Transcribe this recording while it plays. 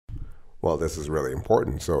Well, this is really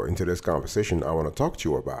important. So in today's conversation, I want to talk to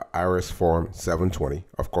you about IRS Form 720.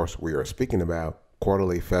 Of course, we are speaking about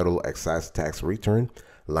quarterly federal excise tax return,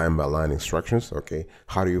 line by line instructions. Okay,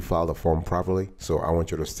 how do you file the form properly? So I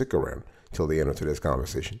want you to stick around till the end of today's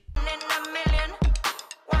conversation.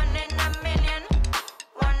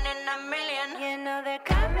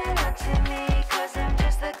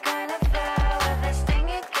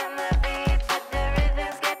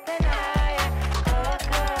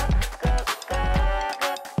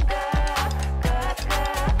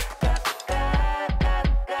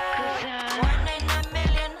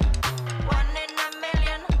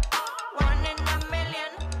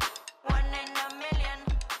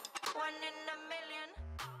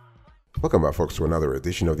 Welcome back, folks, to another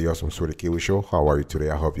edition of the Awesome Sweetie Kiwi Show. How are you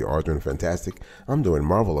today? I hope you are doing fantastic. I'm doing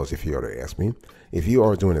marvelous, if you are to ask me. If you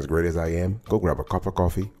are doing as great as I am, go grab a cup of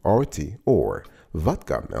coffee or tea or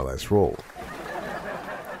vodka. Now let's roll.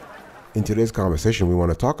 In today's conversation, we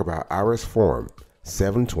want to talk about IRS Form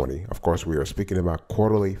 720. Of course, we are speaking about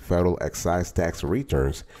quarterly federal excise tax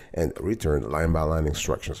returns and return line-by-line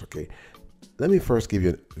instructions. Okay, let me first give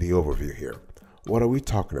you the overview here. What are we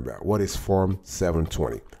talking about? What is Form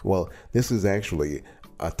 720? Well, this is actually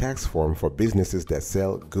a tax form for businesses that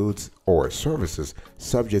sell goods or services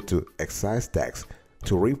subject to excise tax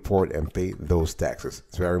to report and pay those taxes.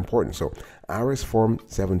 It's very important. So IRS Form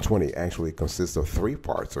 720 actually consists of 3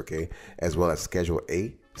 parts, okay, as well as Schedule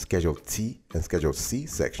A, Schedule T, and Schedule C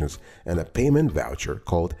sections, and a payment voucher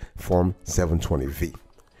called Form 720V.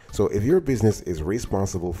 So if your business is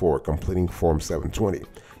responsible for completing Form 720,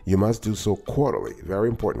 you must do so quarterly, very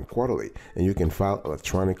important, quarterly, and you can file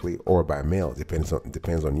electronically or by mail, depends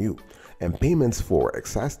on you. And payments for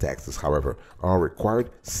excise taxes, however, are required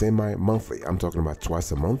semi-monthly. I'm talking about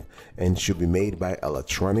twice a month, and should be made by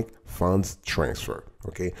electronic funds transfer.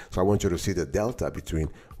 Okay, so I want you to see the delta between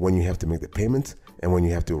when you have to make the payments and when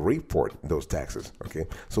you have to report those taxes. Okay,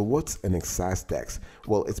 so what's an excise tax?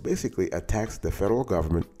 Well, it's basically a tax the federal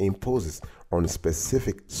government imposes on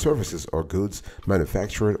specific services or goods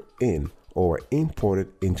manufactured in or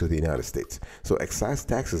imported into the United States. So excise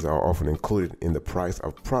taxes are often included in the price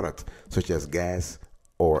of products such as gas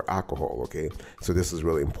or alcohol. Okay, so this is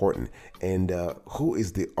really important. And who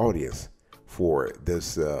is the audience for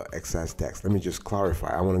this excise tax? Let me just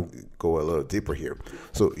clarify. I want to go a little deeper here.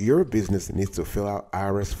 So your business needs to fill out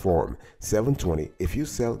IRS Form 720 if you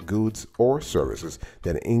sell goods or services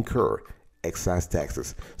that incur excise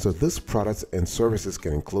taxes. So these products and services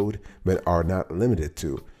can include, but are not limited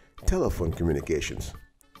to, telephone communications,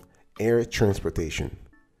 air transportation,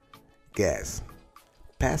 gas,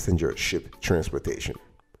 passenger ship transportation,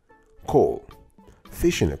 coal,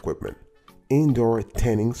 fishing equipment, indoor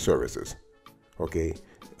tanning services. Okay,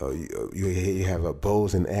 you have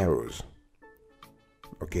bows and arrows.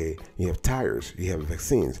 Okay, you have tires, you have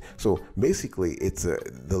vaccines. So basically, it's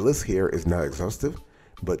the list here is not exhaustive,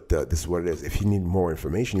 but this is what it is. If you need more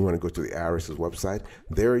information, you want to go to the IRS's website.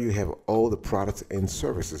 There you have all the products and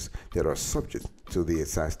services that are subject to the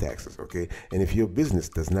excise taxes. Okay, and if your business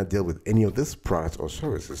does not deal with any of these products or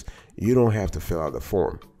services, you don't have to fill out the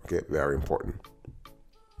form. Okay, very important.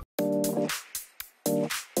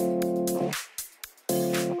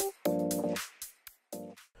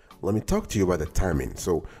 Let me talk to you about the timing.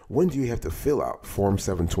 So when do you have to fill out Form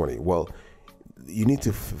 720? Well, you need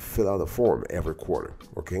to fill out the form every quarter.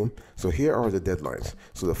 Okay, so here are the deadlines.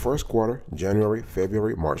 So the first quarter, January,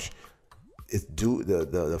 February, March, it's due.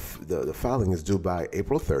 The filing is due by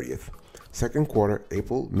April 30th. Second quarter,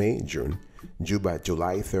 April, May, June, due by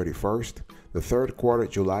July 31st. The third quarter,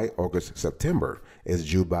 July, August, September, is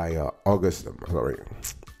due by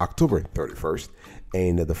October 31st.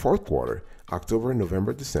 And the fourth quarter, October,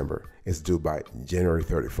 November, December, is due by January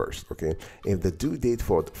 31st. Okay, if the due date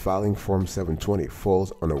for filing Form 720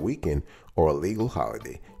 falls on a weekend or a legal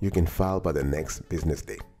holiday, you can file by the next business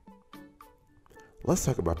day. Let's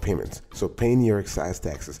talk about payments. So paying your excise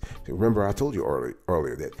taxes. Remember, I told you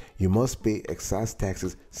earlier that you must pay excise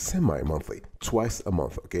taxes semi-monthly, twice a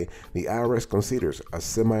month. Okay, the IRS considers a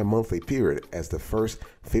semi-monthly period as the first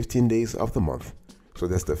 15 days of the month. So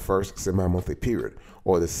that's the first semi-monthly period,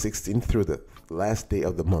 or the 16th through the last day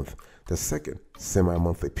of the month, the second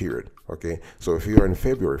semi-monthly period. Okay, so if you're in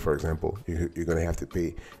February, for example, you're going to have to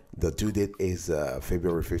pay. The due date is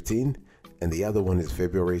February 15, and the other one is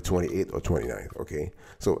February 28th or 29th. Okay,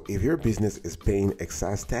 so if your business is paying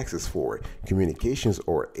excise taxes for communications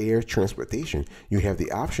or air transportation, you have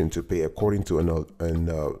the option to pay according to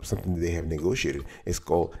something they have negotiated. It's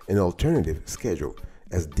called an alternative schedule,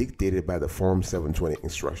 as dictated by the Form 720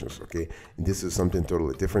 instructions. Okay, and this is something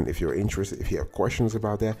totally different. If you're interested, if you have questions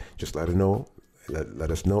about that, just let us know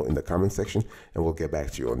let us know in the comment section, and we'll get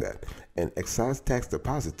back to you on that. And excise tax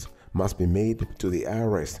deposits must be made to the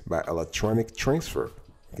IRS by electronic transfer,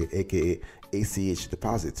 okay, aka ACH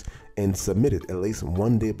deposits, and submitted at least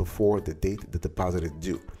 1 day before the date the deposit is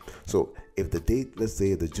due. So if the date, let's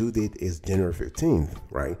say the due date is January 15th,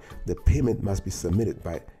 right, the payment must be submitted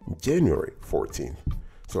by January 14th.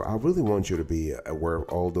 So I really want you to be aware of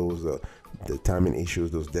all those the timing issues,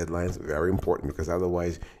 those deadlines, very important, because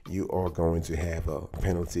otherwise you are going to have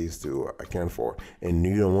penalties to account for, and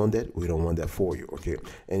you don't want that. We don't want that for you, okay?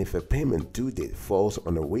 And if a payment due date falls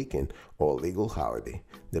on a weekend or a legal holiday,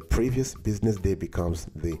 the previous business day becomes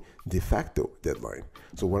the de facto deadline.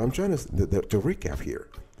 So what I'm trying to recap here,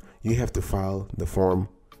 you have to file the form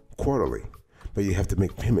quarterly, but you have to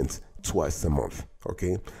make payments twice a month,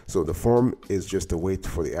 okay? So the form is just a way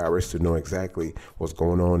for the IRS to know exactly what's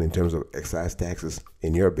going on in terms of excise taxes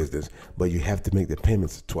in your business, but you have to make the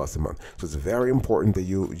payments twice a month. So it's very important that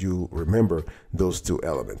you remember those two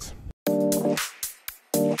elements.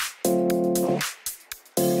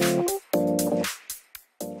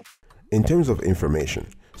 In terms of information,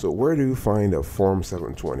 so where do you find a Form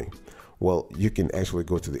 720? Well, you can actually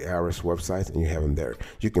go to the IRS website and you have them there.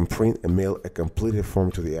 You can print and mail a completed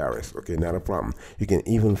form to the IRS. Okay, not a problem. You can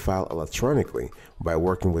even file electronically by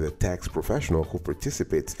working with a tax professional who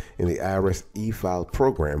participates in the IRS e-file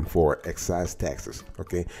program for excise taxes.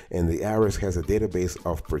 Okay, and the IRS has a database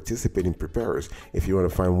of participating preparers if you want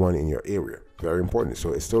to find one in your area. Very important.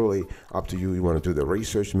 So it's totally up to you. You want to do the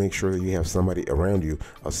research, make sure that you have somebody around you,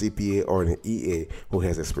 a CPA or an EA who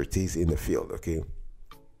has expertise in the field. Okay.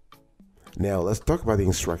 Now let's talk about the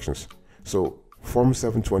instructions. So Form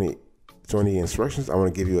 720 instructions, I want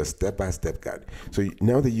to give you a step-by-step guide. So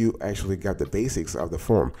now that you actually got the basics of the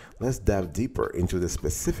form, let's dive deeper into the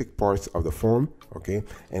specific parts of the form, okay?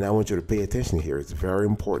 And I want you to pay attention here. It's very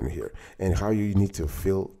important here, and how you need to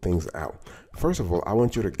fill things out. First of all, I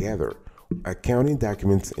want you to gather accounting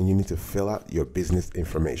documents, and you need to fill out your business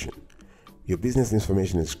information. Your business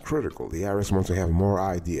information is critical. The IRS wants to have more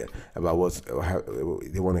idea about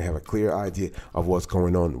they want to have a clear idea of what's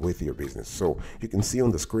going on with your business. So you can see on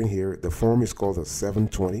the screen here, the form is called a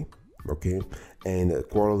 720, okay, and a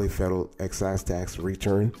quarterly federal excise tax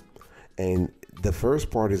return. And the first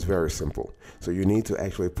part is very simple. So you need to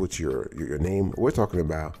actually put your name. We're talking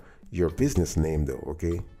about your business name though,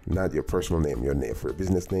 okay, not your personal name. Your name for your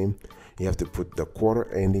business name. You have to put the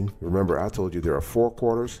quarter ending. Remember, I told you there are 4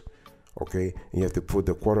 quarters. Okay, and you have to put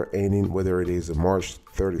the quarter ending, whether it is March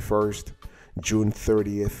 31st, June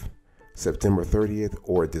 30th, September 30th,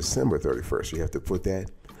 or December 31st. You have to put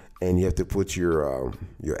that, and you have to put your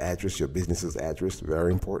address, your business's address,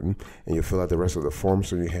 very important. And you fill out the rest of the form.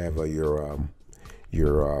 So you have your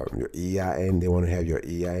EIN. They want to have your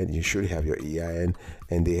EIN. You should have your EIN,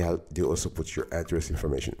 and they also put your address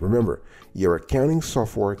information. Remember, your accounting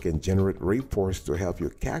software can generate reports to help you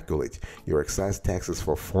calculate your excise taxes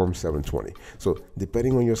for Form 720. So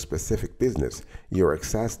depending on your specific business, your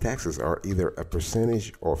excise taxes are either a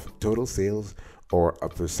percentage of total sales or a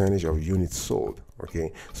percentage of units sold.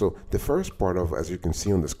 Okay, so the first part of, as you can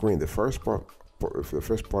see on the screen, the first part of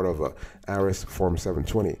IRS Form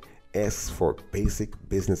 720 asks for basic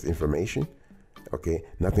business information. Okay,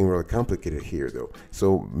 nothing really complicated here though.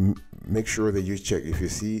 So make sure that you check. If you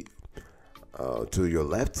see to your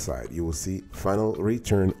left side, you will see final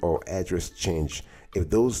return or address change. If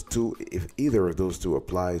either of those two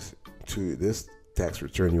applies to this tax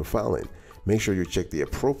return you're filing, make sure you check the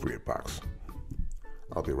appropriate box.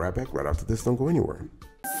 I'll be right back right after this. Don't go anywhere.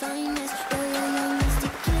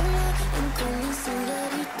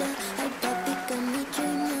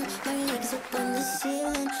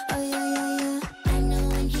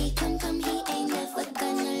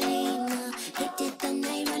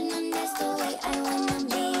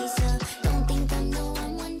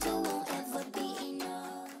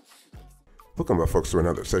 Welcome back, folks, to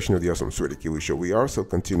another session of the Awesome Sweetie Kiwi Show. We are still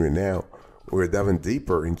continuing now. We're diving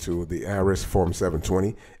deeper into the IRS Form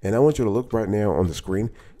 720, and I want you to look right now on the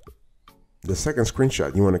screen. The second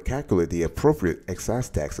screenshot, you want to calculate the appropriate excise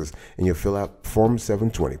taxes, and you fill out Form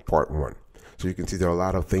 720 Part 1. So you can see there are a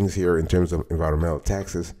lot of things here in terms of environmental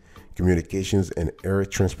taxes, communications and air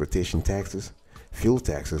transportation taxes, fuel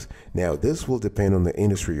taxes. Now, this will depend on the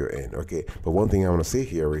industry you're in, okay? But one thing I want to say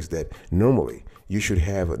here is that normally you should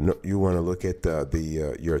have, you want to look at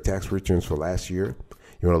your tax returns for last year.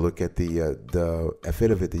 You want to look at the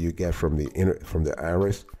affidavit that you get from the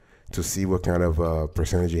IRS to see what kind of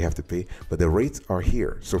percentage you have to pay. But the rates are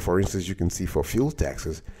here. So for instance, you can see for fuel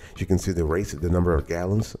taxes, you can see the rates, the number of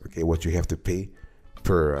gallons, okay, what you have to pay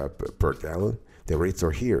per gallon. The rates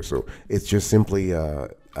are here. So it's just simply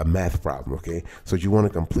a math problem, okay? So you want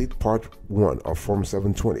to complete part 1 of Form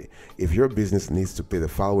 720. If your business needs to pay the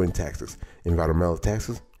following taxes: environmental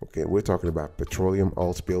taxes, okay, we're talking about petroleum,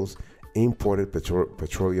 oil spills, imported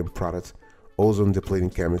petroleum products, ozone depleting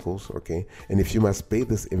chemicals, okay? And if you must pay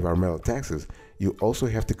this environmental taxes, you also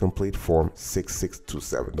have to complete Form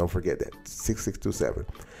 6627. Don't forget that, 6627.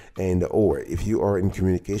 And or if you are in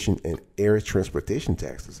communication and air transportation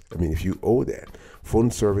taxes, I mean, if you owe that,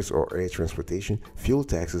 phone service or air transportation, fuel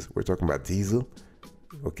taxes, we're talking about diesel,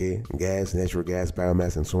 okay, gas, natural gas,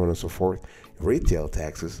 biomass, and so on and so forth. Retail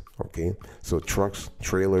taxes, okay, so trucks,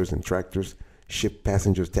 trailers, and tractors. Ship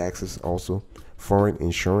passengers taxes also. Foreign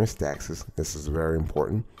insurance taxes, this is very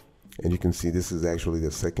important. And you can see this is actually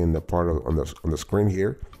the second part on the screen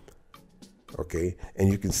here. Okay, and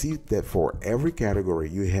you can see that for every category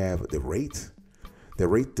you have the rate. The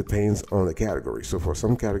rate depends on the category. So for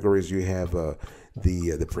some categories you have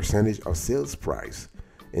the percentage of sales price.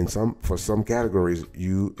 For some categories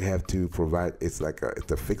you have to provide, it's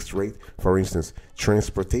a fixed rate. For instance,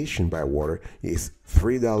 transportation by water is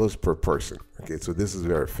 $3 per person. Okay, so this is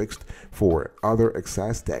very fixed. For other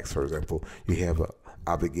excise tax, for example, you have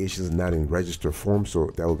obligations not in registered form, so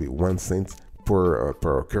that will be 1 cent per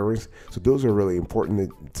occurrence. So those are really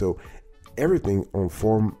important. So everything on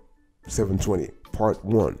Form 720 Part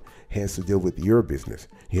 1 has to deal with your business.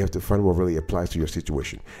 You have to find what really applies to your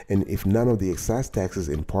situation. And if none of the excise taxes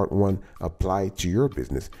in Part 1 apply to your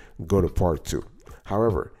business, go to Part 2.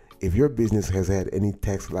 However, if your business has had any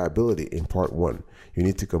tax liability in Part 1, you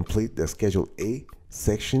need to complete the Schedule A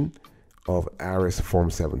section of IRS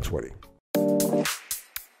Form 720.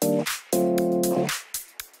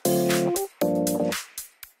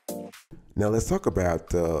 Now let's talk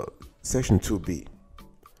about Section 2B.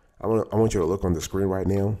 I want you to look on the screen right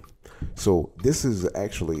now. So this is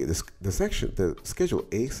actually the Schedule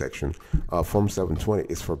A section of Form 720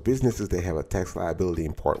 is for businesses that have a tax liability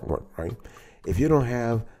in Part 1, right? If you don't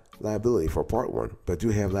have liability for Part 1, but do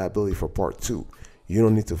have liability for Part 2, you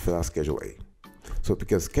don't need to fill out Schedule A. So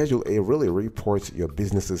because Schedule A really reports your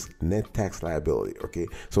business's net tax liability, okay?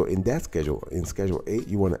 So in that schedule, in Schedule A,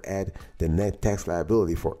 you want to add the net tax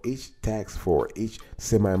liability for each tax for each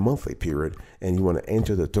semi-monthly period, and you want to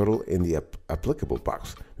enter the total in the applicable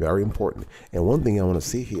box. Very important. And one thing I want to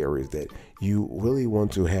see here is that you really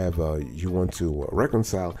want to have,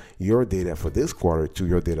 reconcile your data for this quarter to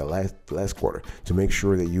your data last quarter to make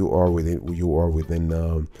sure that you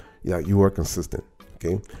are consistent,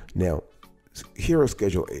 okay? Now, here is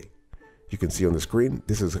Schedule A. You can see on the screen,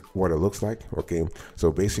 this is what it looks like, okay?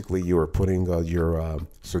 So basically you are putting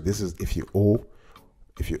so this is if you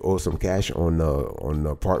owe some cash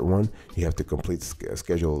on Part 1, you have to complete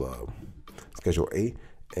Schedule A.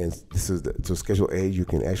 And this is so Schedule A, you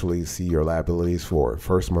can actually see your liabilities for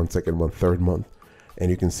first month, second month, third month. And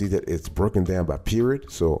you can see that it's broken down by period.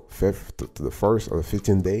 So 5th to the 1st or the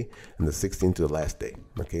 15th day, and the 16th to the last day.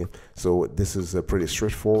 Okay, so this is pretty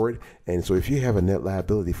straightforward. And so if you have a net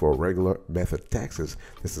liability for regular method taxes,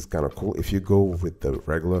 this is kind of cool if you go with the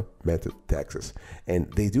regular method taxes.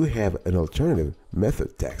 And they do have an alternative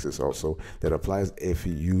method taxes also that applies if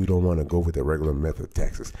you don't want to go with the regular method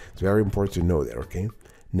taxes. It's very important to know that, okay?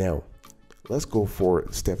 Now, let's go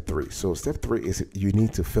for step 3. So step 3 is you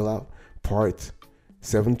need to fill out Part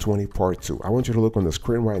 720 Part 2. I want you to look on the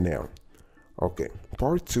screen right now. Okay,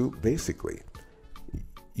 Part 2, basically,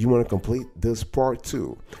 you want to complete this Part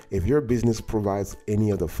 2 if your business provides any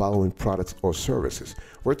of the following products or services.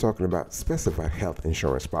 We're talking about specified health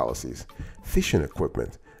insurance policies, fishing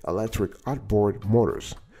equipment, electric outboard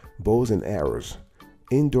motors, bows and arrows,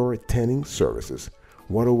 indoor tanning services,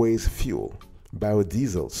 waterways fuel,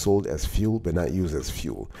 biodiesel sold as fuel but not used as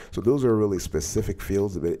fuel. So those are really specific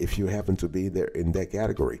fields, but if you happen to be there in that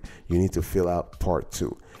category, you need to fill out Part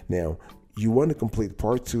 2. Now, you want to complete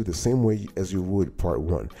Part 2 the same way as you would Part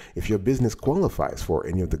 1. If your business qualifies for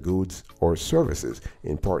any of the goods or services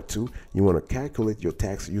in Part 2, you want to calculate your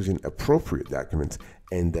tax using appropriate documents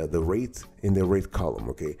and the rate in the rate column,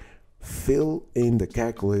 okay? Fill in the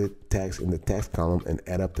calculated tax in the tax column and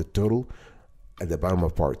add up the total at the bottom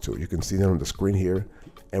of Part 2. You can see that on the screen here.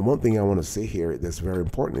 And one thing I want to say here that's very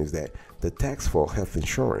important is that the tax for health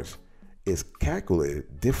insurance is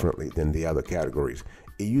calculated differently than the other categories.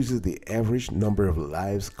 It uses the average number of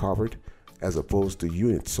lives covered as opposed to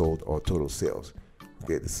units sold or total sales.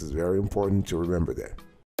 Okay, this is very important to remember that.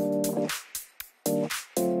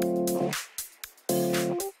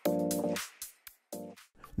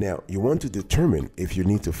 Now, you want to determine if you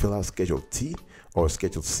need to fill out Schedule T or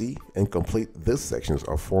Schedule C and complete these sections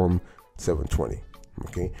of Form 720.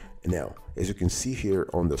 Okay, now, as you can see here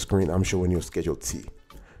on the screen, I'm showing you Schedule T.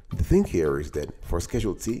 The thing here is that for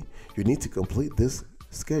Schedule T, you need to complete this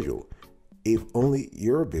schedule if only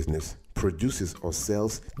your business produces or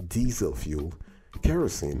sells diesel fuel,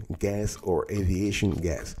 kerosene, gas, or aviation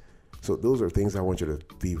gas. So those are things I want you to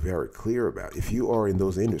be very clear about. If you are in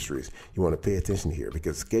those industries, you want to pay attention here,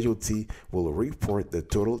 because Schedule T will report the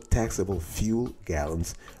total taxable fuel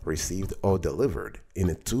gallons received or delivered in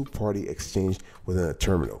a two-party exchange within a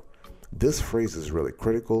terminal. This phrase is really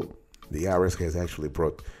critical. The IRS has actually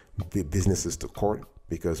brought businesses to court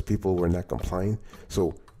because people were not complying.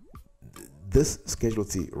 So this Schedule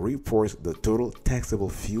T reports the total taxable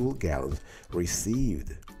fuel gallons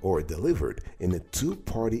received or delivered in a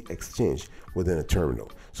two-party exchange within a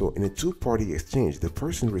terminal. So in a two-party exchange, the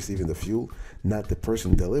person receiving the fuel, not the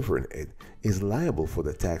person delivering it, is liable for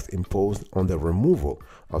the tax imposed on the removal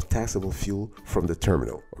of taxable fuel from the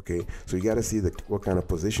terminal. Okay, so you got to see what kind of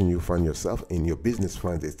position you find yourself in, your business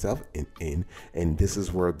finds itself in, and this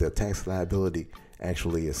is where the tax liability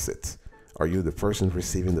actually sits. Are you the person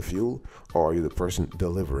receiving the fuel, or are you the person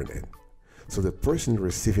delivering it? So the person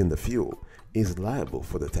receiving the fuel is liable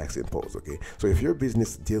for the tax imposed. Okay, so if your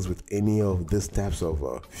business deals with any of these types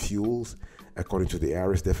of fuels, according to the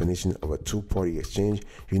IRS definition of a two-party exchange,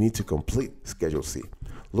 you need to complete Schedule C.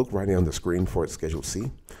 Look right here on the screen for Schedule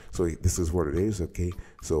C. So this is what it is. Okay,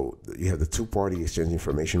 so you have the two-party exchange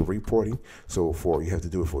information reporting. So you have to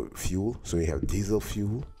do it for fuel. So you have diesel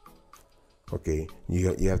fuel. Okay,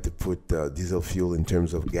 you have to put diesel fuel in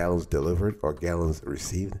terms of gallons delivered or gallons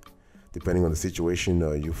received, depending on the situation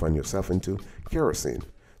you find yourself into. Kerosene,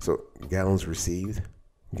 so gallons received,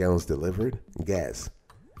 gallons delivered. Gas,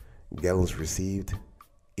 gallons received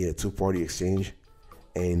in a two-party exchange,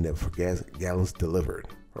 and for gas, gallons delivered.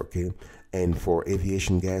 Okay, and for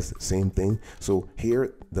aviation gas, same thing. So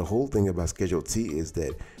here, the whole thing about Schedule T is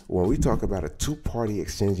that when we talk about a two-party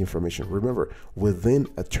exchange information, remember, within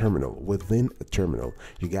a terminal,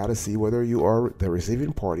 you got to see whether you are the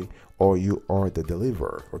receiving party or you are the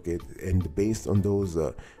deliverer. Okay, and based on those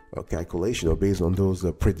calculation, or based on those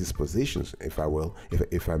predispositions, if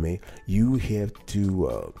I may, you have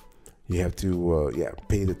to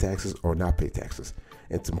pay the taxes or not pay taxes.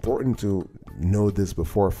 It's important to know this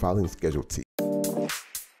before filing Schedule T.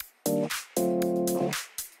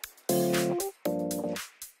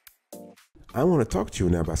 I want to talk to you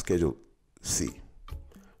now about Schedule C,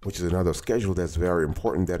 which is another schedule that's very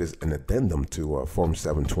important, that is an addendum to Form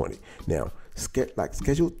 720. Now, like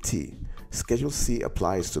Schedule T, Schedule C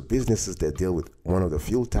applies to businesses that deal with one of the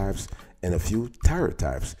fuel types and a few tire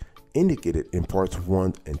types indicated in Parts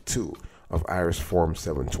 1 and 2 of IRS Form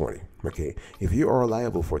 720. Okay, if you are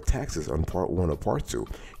liable for taxes on Part 1 or Part 2,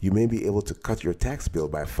 you may be able to cut your tax bill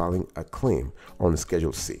by filing a claim on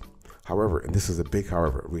Schedule C. However, and this is a big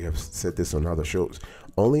however, we have said this on other shows,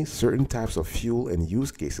 only certain types of fuel and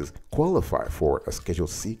use cases qualify for a Schedule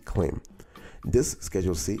C claim. This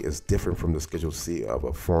Schedule C is different from the Schedule C of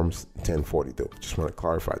a Forms 1040 though. Just want to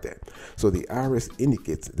clarify that. So the IRS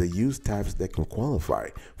indicates the use types that can qualify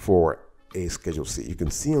for a Schedule C. You can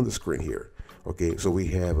see on the screen here. Okay, so we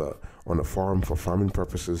have on a farm for farming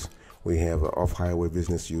purposes, we have off-highway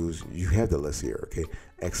business use. You have the list here. Okay,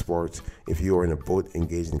 exports. If you are in a boat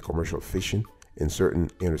engaged in commercial fishing in certain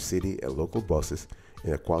intercity and local buses,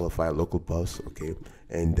 in a qualified local bus. Okay,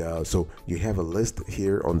 and so you have a list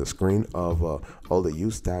here on the screen of all the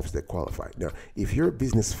use types that qualify. Now, if your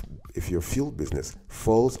fuel business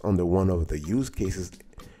falls under one of the use cases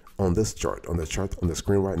on this chart, on the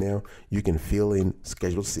screen right now, you can fill in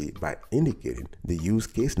Schedule C by indicating the use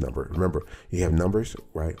case number. Remember, you have numbers,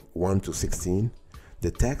 right? 1 to 16,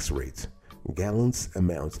 the tax rates, gallons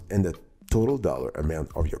amounts, and the total dollar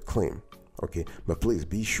amount of your claim. Okay, but please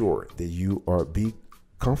be sure that be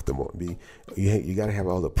comfortable. You got to have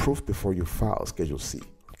all the proof before you file Schedule C.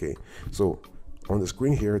 Okay, so on the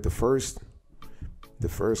screen here, the first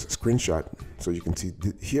screenshot, so you can see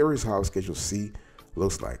here is how Schedule C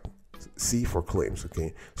looks like. C for claims.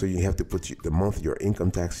 Okay, so you have to put the month your income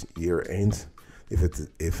tax year ends. If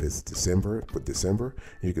it's December, put December.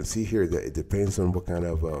 You can see here that it depends on what kind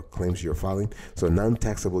of claims you're filing. So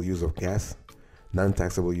non-taxable use of gas,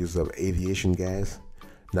 non-taxable use of aviation gas,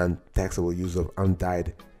 non-taxable use of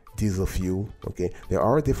undyed diesel fuel. Okay, there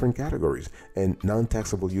are different categories, and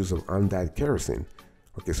non-taxable use of undyed kerosene.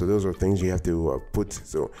 Okay, so those are things you have to put.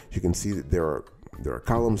 So you can see that there are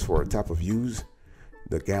columns for a type of use,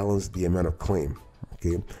 the gallons, the amount of claim.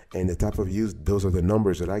 Okay, and the type of use, those are the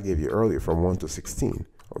numbers that I gave you earlier from 1 to 16.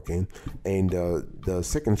 Okay, and the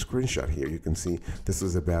second screenshot here, you can see this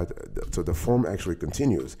is about, so the form actually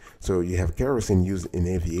continues. So you have kerosene used in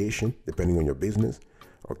aviation, depending on your business.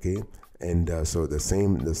 Okay, and so the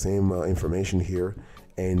same information here,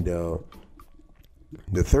 And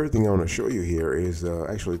the third thing I want to show you here is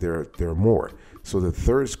actually there are more. So the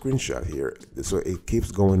third screenshot here, so it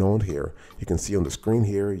keeps going on here. You can see on the screen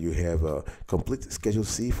here, you have a complete Schedule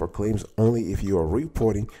C for claims only if you are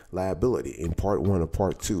reporting liability in Part 1 or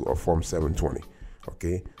Part 2 of Form 720.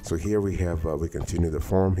 Okay, so here we have, we continue the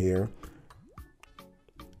form here,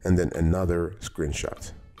 and then another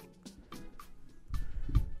screenshot.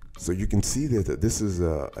 So you can see that this is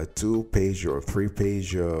a 2-page or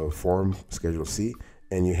 3-page form Schedule C,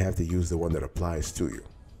 and you have to use the one that applies to you.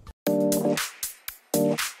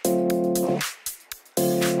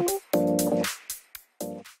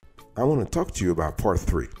 I want to talk to you about Part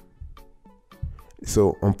 3.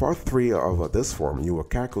 So on Part 3 of this form, you will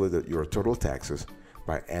calculate your total taxes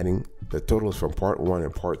by adding the totals from Part 1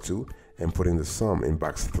 and Part 2 and putting the sum in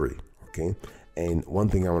box 3. Okay. And one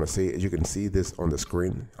thing I want to say is you can see this on the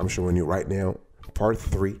screen. I'm showing you right now Part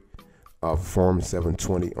 3 of Form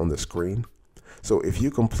 720 on the screen. So if you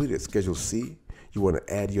completed Schedule C, you want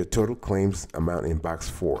to add your total claims amount in box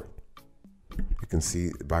 4. You can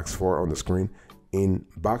see box 4 on the screen. In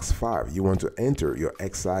box 5, you want to enter your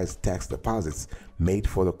excise tax deposits made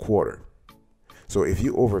for the quarter. So if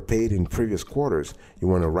you overpaid in previous quarters, you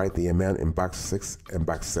want to write the amount in box 6 and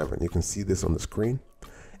box 7. You can see this on the screen.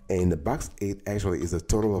 And the box 8 actually is the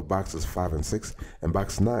total of boxes 5 and 6, and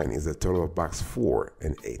box 9 is the total of box 4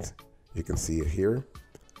 and 8. You can see it here.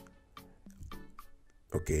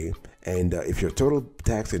 Okay, and if your total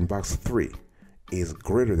tax in box 3 is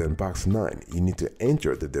greater than box 9, you need to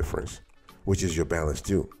enter the difference, which is your balance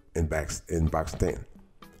due in box 10.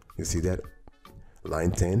 You see that?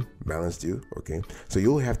 Line 10, balance due. Okay, so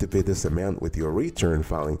you'll have to pay this amount with your return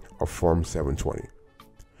filing of Form 720.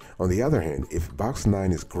 On the other hand, if box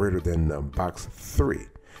 9 is greater than box 3,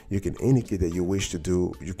 you can indicate that you wish to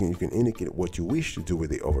do, you can indicate what you wish to do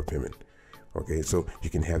with the overpayment. Okay, so you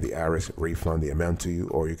can have the IRS refund the amount to you,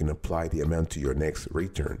 or you can apply the amount to your next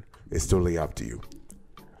return. It's totally up to you.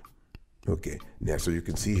 Okay, now so you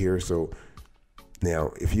can see here, so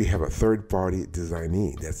now if you have a third-party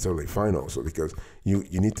designee, that's totally fine also, because you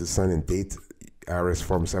need to sign and date IRS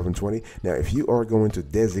Form 720. Now if you are going to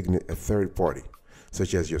designate a third party,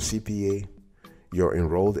 such as your CPA, your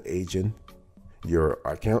enrolled agent, your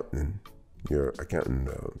accountant,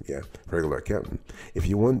 regular accountant. If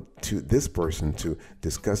you want this person to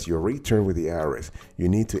discuss your return with the IRS, you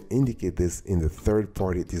need to indicate this in the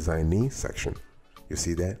third-party designee section. You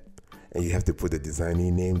see that? And you have to put the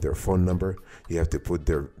designee name, their phone number. You have to put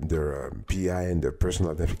their PI and their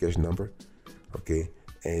personal identification number. Okay,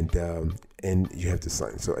 and you have to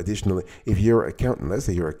sign. So additionally, if you're an accountant, let's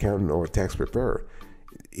say you're an accountant or a tax preparer,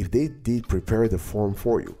 if they did prepare the form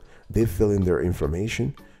for you, they fill in their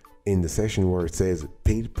information in the section where it says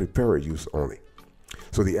paid preparer use only.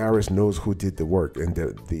 So the IRS knows who did the work, and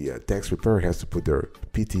the tax preparer has to put their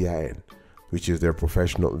PTI in, which is their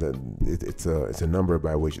professional. It's a number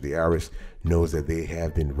by which the IRS knows that they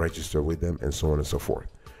have been registered with them, and so on and so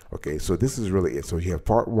forth. Okay, so this is really it. So you have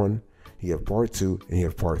Part 1, you have Part 2, and you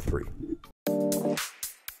have Part 3.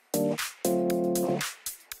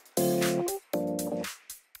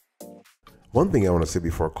 One thing I want to say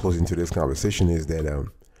before closing to this conversation is that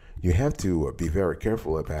you have to be very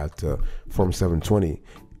careful about Form 720.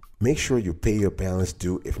 Make sure you pay your balance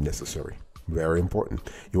due if necessary. Very important.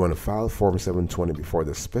 You want to file Form 720 before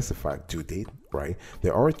the specified due date, right?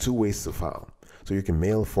 There are 2 ways to file. So you can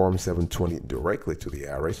mail Form 720 directly to the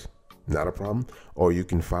IRS, not a problem, or you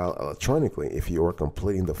can file electronically if you are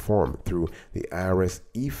completing the form through the IRS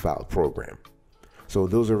e-file program. So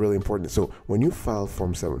those are really important. So when you file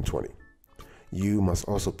Form 720, you must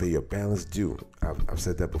also pay your balance due. I've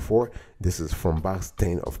said that before. This is from box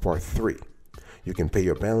 10 of Part 3. You can pay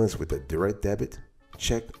your balance with a direct debit,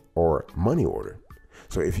 check, or money order.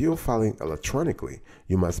 So if you're filing electronically,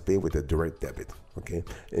 you must pay with a direct debit. Okay.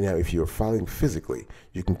 And now if you're filing physically,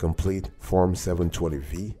 you can complete Form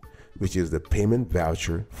 720V, which is the payment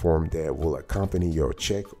voucher form that will accompany your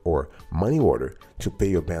check or money order to pay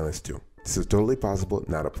your balance due. This is totally possible,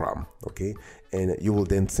 not a problem. Okay. And you will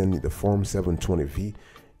then send the Form 720V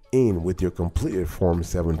in with your completed Form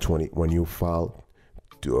 720 when you file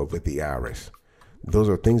with the IRS. Those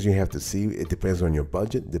are things you have to see. It depends on your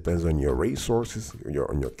budget, depends on your resources,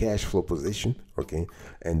 on your cash flow position. Okay.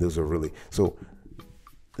 And those are really, so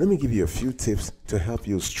let me give you a few tips to help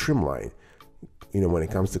you streamline, when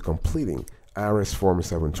it comes to completing IRS Form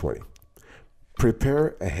 720.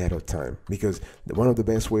 Prepare ahead of time, because one of the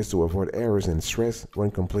best ways to avoid errors and stress when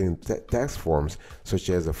completing tax forms such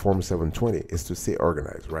as a Form 720 is to stay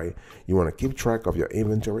organized, right? You want to keep track of your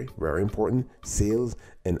inventory, very important, sales,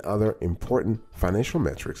 and other important financial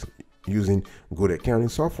metrics. using good accounting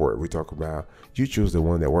software. We talk about you choose the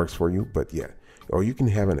one that works for you, but yeah, or you can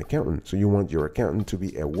have an accountant. So you want your accountant to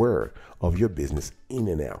be aware of your business in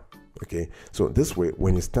and out. Okay, so this way,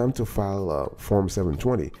 when it's time to file Form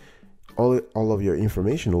 720, all of your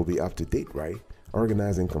information will be up to date, right?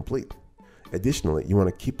 Organized and complete. Additionally, you want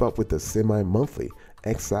to keep up with the semi-monthly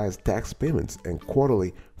excise tax payments and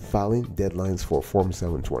quarterly filing deadlines for Form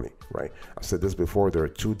 720, right? I've said this before, there are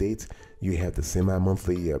two dates. You have the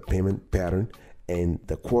semi-monthly payment pattern and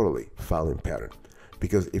the quarterly filing pattern.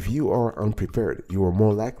 Because if you are unprepared, you are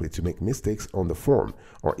more likely to make mistakes on the form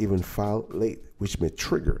or even file late, which may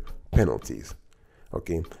trigger penalties.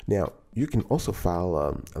 Okay, now you can also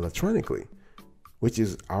file electronically, which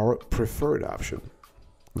is our preferred option.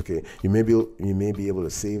 Okay, you may be able to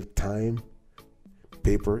save time,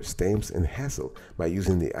 paper, stamps, and hassle by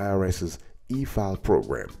using the IRS's e-file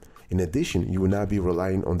program. In addition, you will not be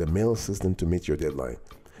relying on the mail system to meet your deadline.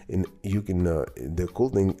 And you can the cool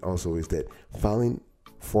thing also is that filing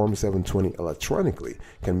Form 720 electronically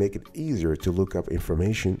can make it easier to look up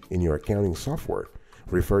information in your accounting software,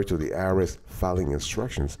 refer to the IRS filing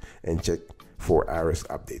instructions, and check for IRS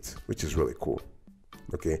updates, which is really cool.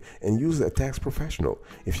 Okay, and use a tax professional.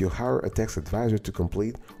 If you hire a tax advisor to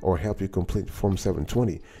complete or help you complete Form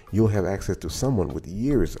 720, you'll have access to someone with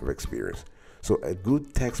years of experience. So a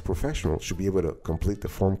good tax professional should be able to complete the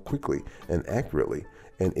form quickly and accurately.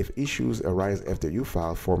 And if issues arise after you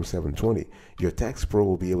file Form 720, your tax pro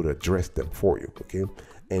will be able to address them for you. Okay,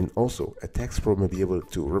 and also a tax pro may be able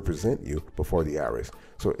to represent you before the IRS.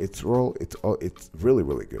 So it's really,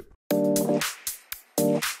 really good.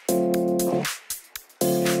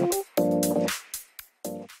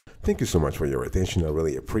 Thank you so much for your attention. I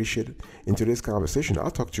really appreciate it. In today's conversation,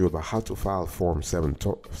 I'll talk to you about how to file Form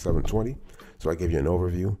 720. So I give you an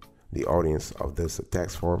overview, the audience of this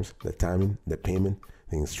tax forms, the timing, the payment,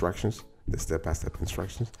 the instructions, the step-by-step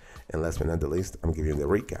instructions, and last but not the least, I'm giving you the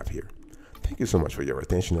recap here. Thank you so much for your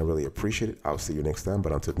attention. I really appreciate it. I'll see you next time.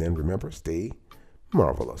 But until then, remember, stay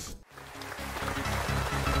marvelous.